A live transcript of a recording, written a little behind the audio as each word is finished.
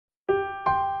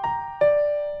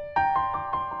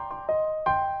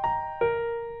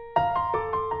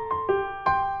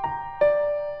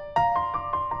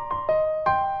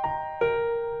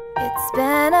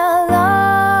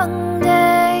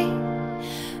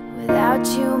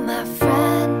without you, my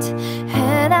friend.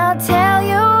 And I'll tell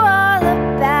you all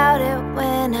about it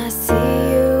when I see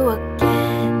you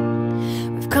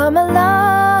again. We've come a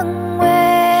long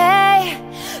way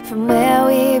from where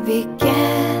we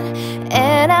began,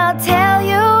 and I'll tell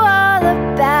you all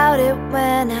about it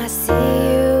when I see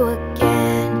you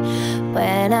again.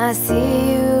 When I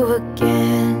see you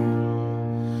again.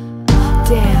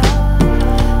 Damn,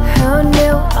 who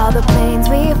knew all the planes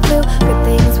we flew, good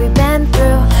things we've been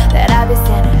through, that I'd be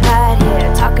standing right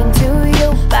here talking to you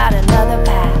about another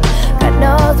path. God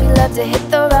knows we love to hit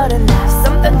the road and laugh.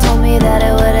 Something told me that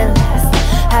it wouldn't last.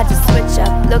 Had to switch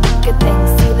up, look at things,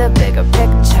 see the bigger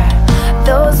picture.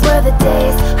 Those were the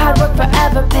days, hard work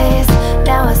forever pays.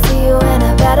 Now I see you in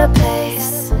a better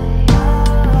place.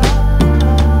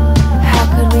 How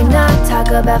could we not talk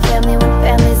about family when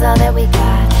family's all that we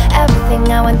got?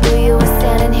 Everything I went through, you were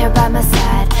standing here by my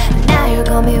side. Now you're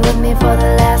gonna be with me for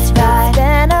the last ride. It's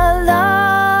been a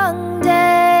long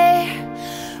day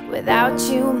without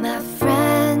you, my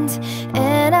friend,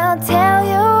 and I'll tell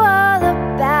you all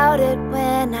about it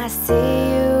when I see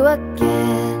you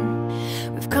again.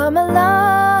 We've come a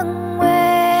long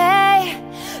way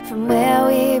from where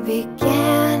we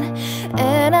began,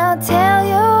 and I'll tell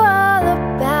you all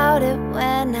about it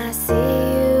when I see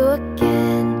you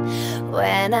again.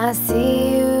 When I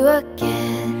see you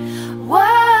again. Whoa,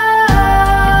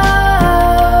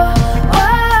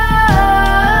 whoa.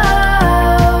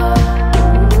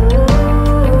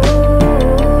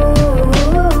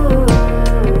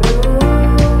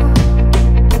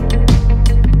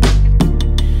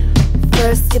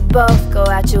 First you both go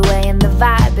out your way and the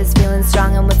vibe is feeling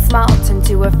strong, and what's small turn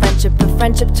to a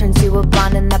friendship turns to a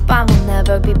bond, and that bond will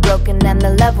never be broken and the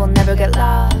love will never get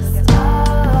lost.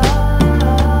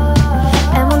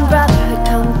 And when brotherhood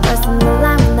comes first and the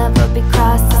line will never be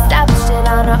crossed, established it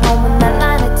on our own when that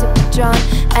line had to be drawn,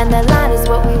 and that line is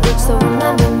what we reach, so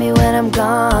remember me when I'm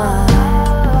gone.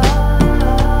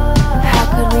 How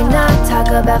could we not talk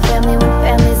about family when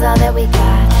family's all that we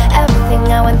got?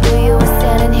 Everything I went through, you were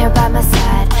standing here by my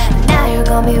side. Now you're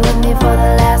gonna be with me for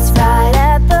the last ride.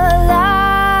 At the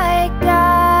light,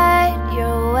 guide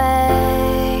your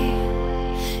way,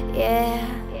 yeah.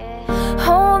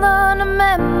 Hold on to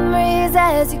memories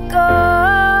as you go.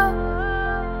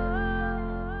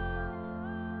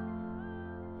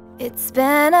 It's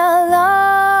been a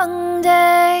long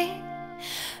day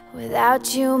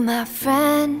without you, my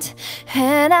friend,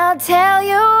 and I'll tell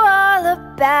you all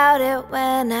about it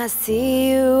when I see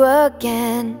you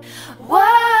again. Whoa.